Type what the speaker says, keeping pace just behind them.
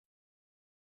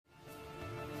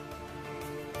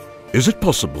Is it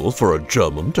possible for a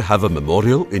German to have a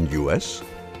memorial in US?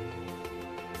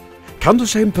 Can the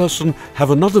same person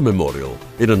have another memorial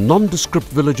in a nondescript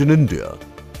village in India?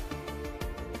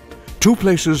 Two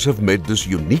places have made this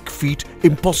unique feat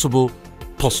impossible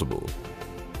possible.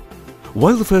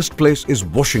 While the first place is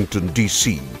Washington,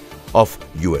 D.C. of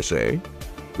USA,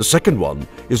 the second one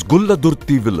is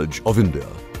Gulladurti village of India.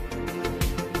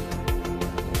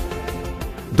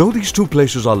 Though these two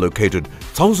places are located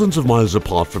thousands of miles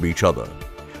apart from each other,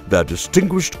 their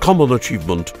distinguished common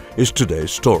achievement is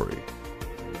today's story.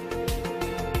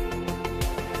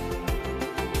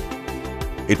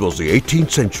 It was the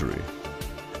 18th century.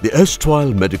 The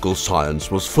erstwhile medical science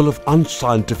was full of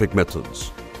unscientific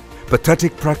methods.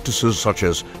 Pathetic practices such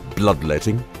as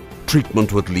bloodletting,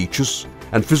 treatment with leeches,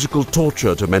 and physical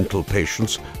torture to mental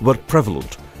patients were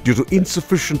prevalent due to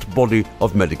insufficient body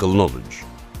of medical knowledge.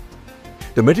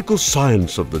 The medical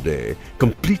science of the day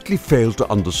completely failed to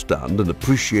understand and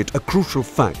appreciate a crucial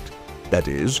fact, that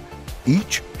is,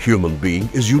 each human being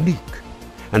is unique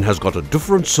and has got a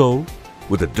different soul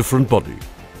with a different body.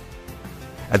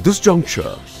 At this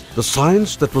juncture, the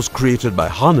science that was created by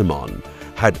Hahnemann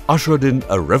had ushered in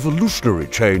a revolutionary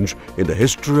change in the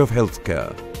history of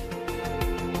healthcare.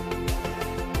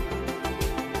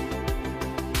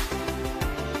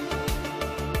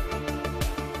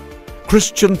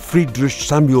 Christian Friedrich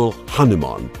Samuel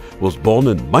Hahnemann was born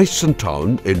in Meissen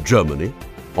in Germany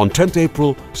on 10th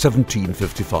April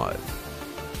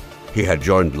 1755. He had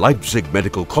joined Leipzig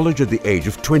Medical College at the age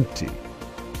of 20.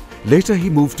 Later he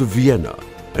moved to Vienna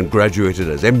and graduated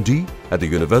as MD at the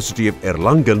University of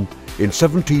Erlangen in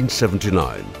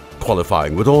 1779,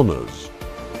 qualifying with honors.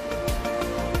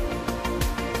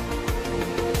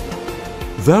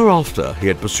 Thereafter, he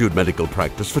had pursued medical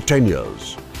practice for 10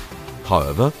 years.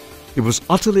 However, he was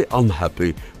utterly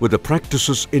unhappy with the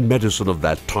practices in medicine of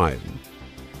that time.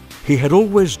 He had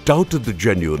always doubted the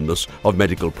genuineness of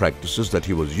medical practices that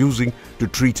he was using to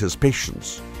treat his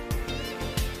patients.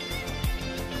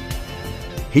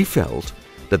 He felt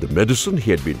that the medicine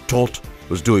he had been taught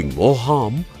was doing more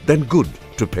harm than good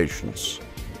to patients.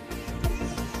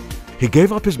 He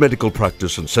gave up his medical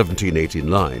practice in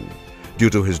 1789 due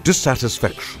to his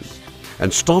dissatisfaction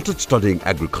and started studying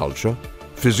agriculture,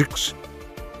 physics,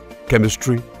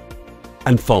 chemistry,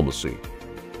 and pharmacy.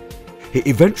 He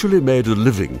eventually made a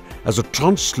living as a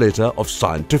translator of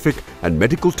scientific and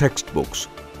medical textbooks,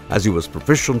 as he was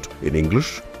proficient in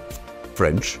English,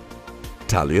 French,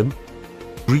 Italian,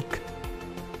 Greek,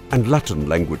 and Latin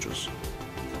languages.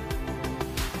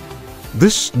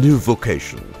 This new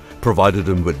vocation provided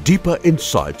him with deeper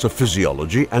insights of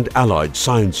physiology and allied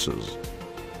sciences.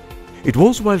 It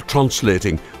was while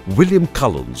translating William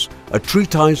Cullen's A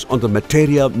Treatise on the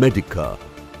Materia Medica,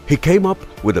 he came up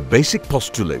with a basic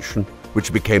postulation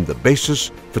which became the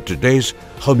basis for today's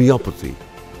homeopathy.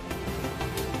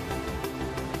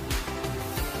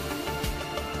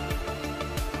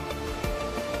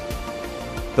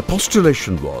 The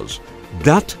postulation was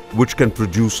that which can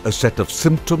produce a set of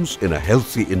symptoms in a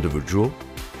healthy individual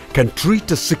can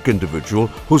treat a sick individual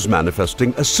who's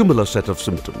manifesting a similar set of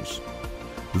symptoms.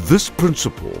 This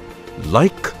principle,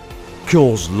 like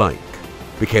cures like,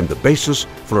 became the basis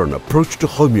for an approach to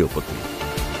homeopathy.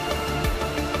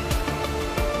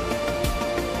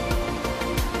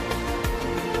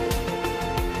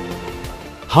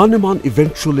 Hahnemann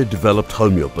eventually developed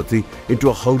homeopathy into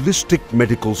a holistic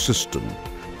medical system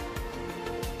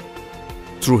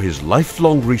through his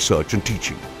lifelong research and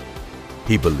teaching.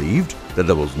 He believed that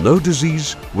there was no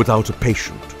disease without a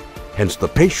patient. Hence, the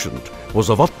patient was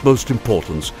of utmost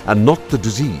importance and not the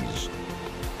disease.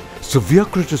 Severe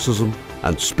criticism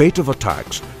and spate of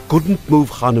attacks couldn't move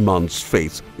Hahnemann's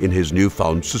faith in his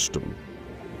newfound system.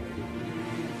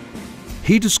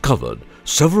 He discovered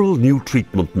several new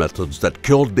treatment methods that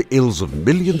cured the ills of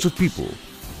millions of people.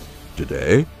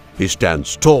 Today, he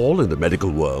stands tall in the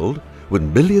medical world, with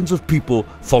millions of people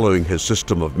following his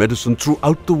system of medicine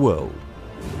throughout the world.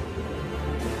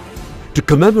 To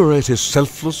commemorate his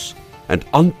selfless and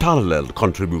unparalleled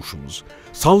contributions,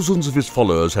 thousands of his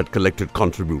followers had collected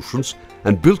contributions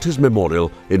and built his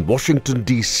memorial in Washington,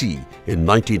 D.C. in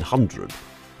 1900,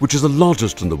 which is the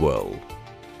largest in the world.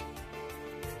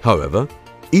 However,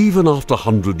 even after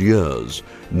 100 years,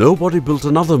 nobody built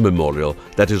another memorial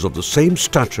that is of the same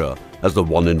stature as the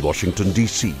one in Washington,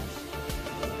 D.C.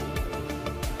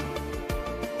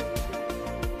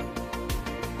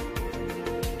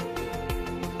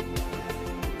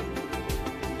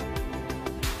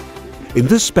 In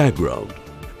this background,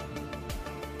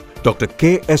 Dr.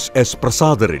 K.S.S.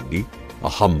 Prasad Reddy, a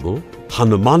humble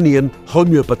Hahnemannian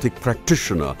homeopathic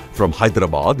practitioner from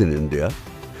Hyderabad in India,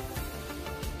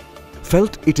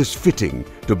 felt it is fitting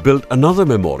to build another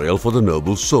memorial for the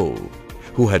noble soul,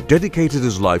 who had dedicated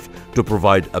his life to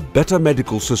provide a better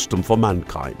medical system for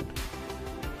mankind.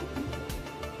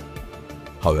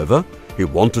 However, he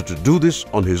wanted to do this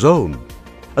on his own,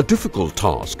 a difficult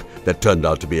task that turned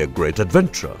out to be a great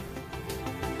adventure.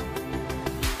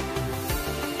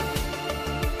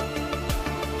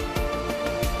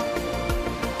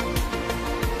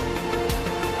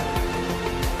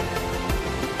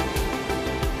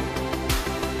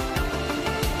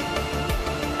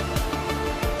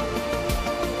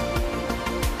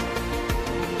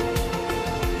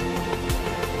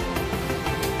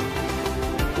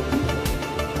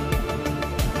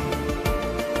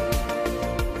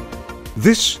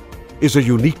 This is a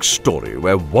unique story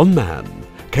where one man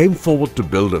came forward to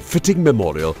build a fitting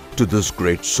memorial to this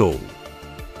great soul.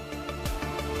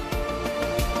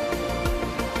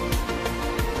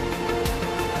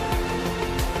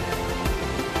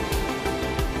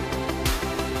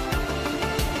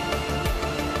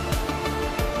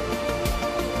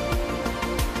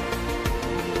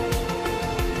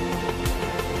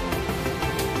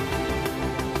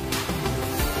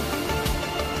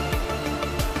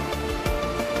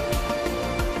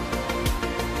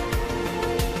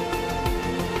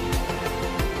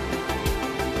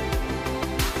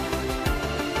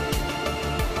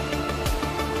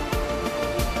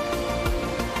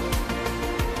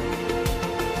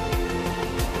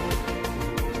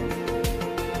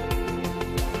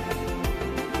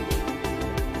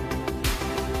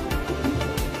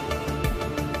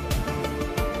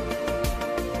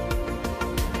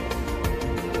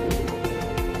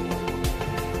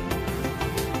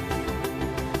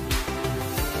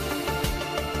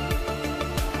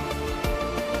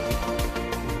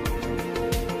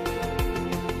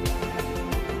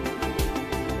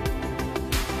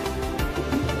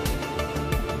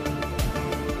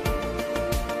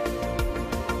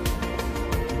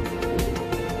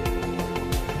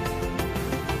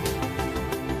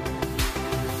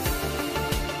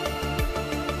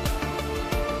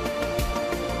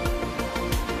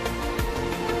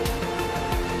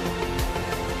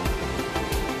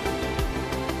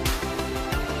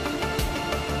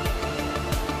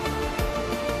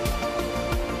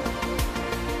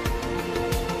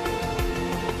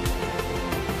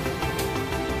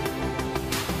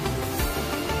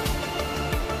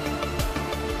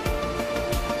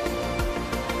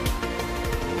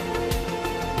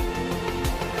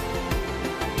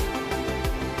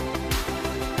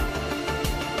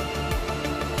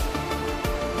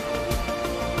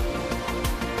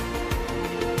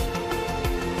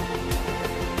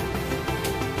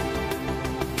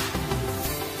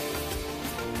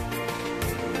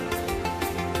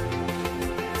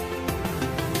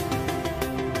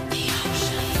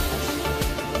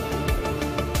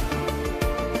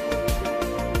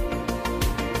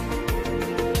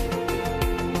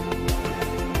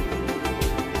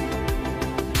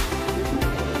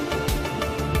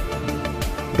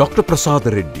 Dr. Prasad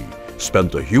Reddy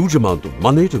spent a huge amount of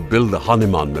money to build the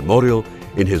Hahnemann Memorial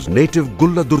in his native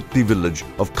Gulladurti village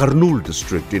of Kurnool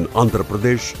district in Andhra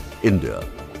Pradesh, India.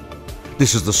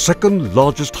 This is the second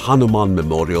largest Hahnemann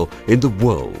Memorial in the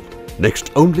world,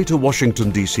 next only to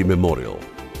Washington DC Memorial,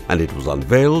 and it was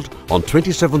unveiled on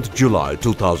 27th July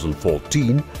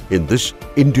 2014 in this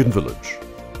Indian village.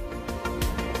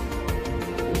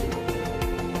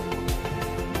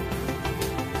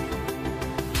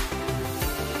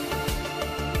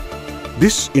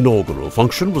 This inaugural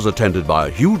function was attended by a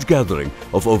huge gathering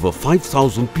of over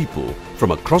 5,000 people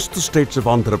from across the states of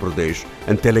Andhra Pradesh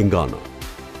and Telangana.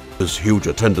 This huge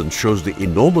attendance shows the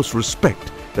enormous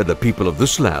respect that the people of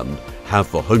this land have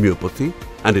for homeopathy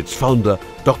and its founder,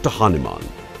 Dr. Hahnemann.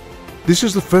 This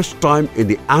is the first time in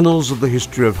the annals of the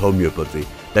history of homeopathy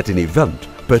that an event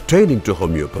pertaining to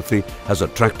homeopathy has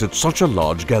attracted such a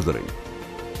large gathering.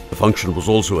 The function was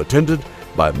also attended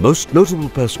by most notable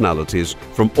personalities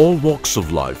from all walks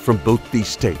of life from both these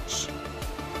states.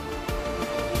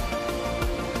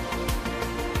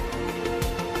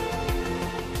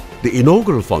 The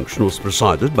inaugural function was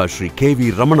presided by Sri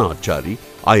K.V. Ramanachari,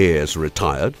 IAS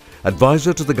retired,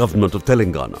 advisor to the government of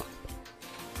Telangana.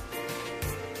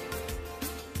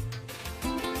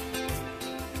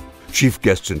 Chief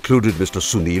guests included Mr.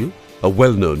 Sunil, a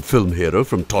well-known film hero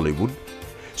from Tollywood,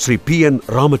 Sri P.N.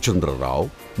 Ramachandra Rao,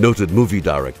 noted movie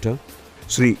director,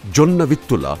 Sri Jonna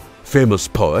Vittula, famous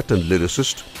poet and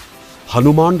lyricist,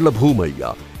 Hanumandla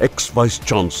Bhumayya, ex-Vice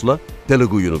Chancellor,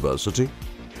 Telugu University,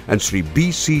 and Sri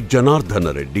B.C.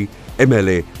 Janardhana Reddy,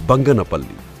 MLA,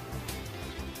 Banganapalli.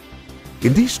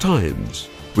 In these times,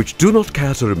 which do not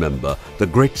care to remember the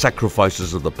great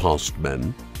sacrifices of the past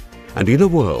men, And in a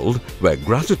world where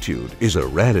gratitude is a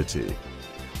rarity,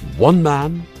 one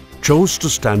man chose to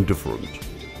stand different.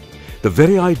 The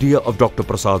very idea of Dr.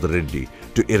 Prasad Reddy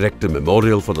to erect a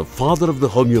memorial for the father of the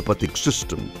homeopathic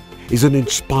system is an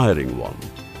inspiring one.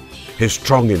 His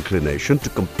strong inclination to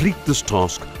complete this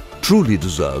task truly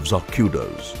deserves our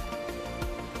kudos.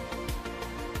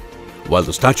 While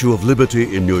the Statue of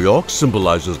Liberty in New York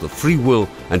symbolizes the free will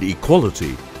and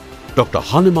equality, Dr.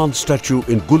 Hahnemann's statue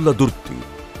in Gulladurti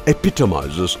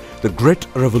epitomizes the great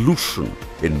revolution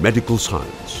in medical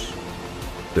science.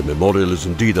 The memorial is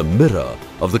indeed a mirror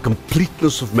of the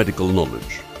completeness of medical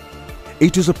knowledge.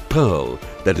 It is a pearl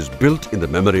that is built in the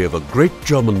memory of a great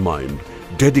German mind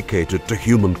dedicated to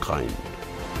humankind.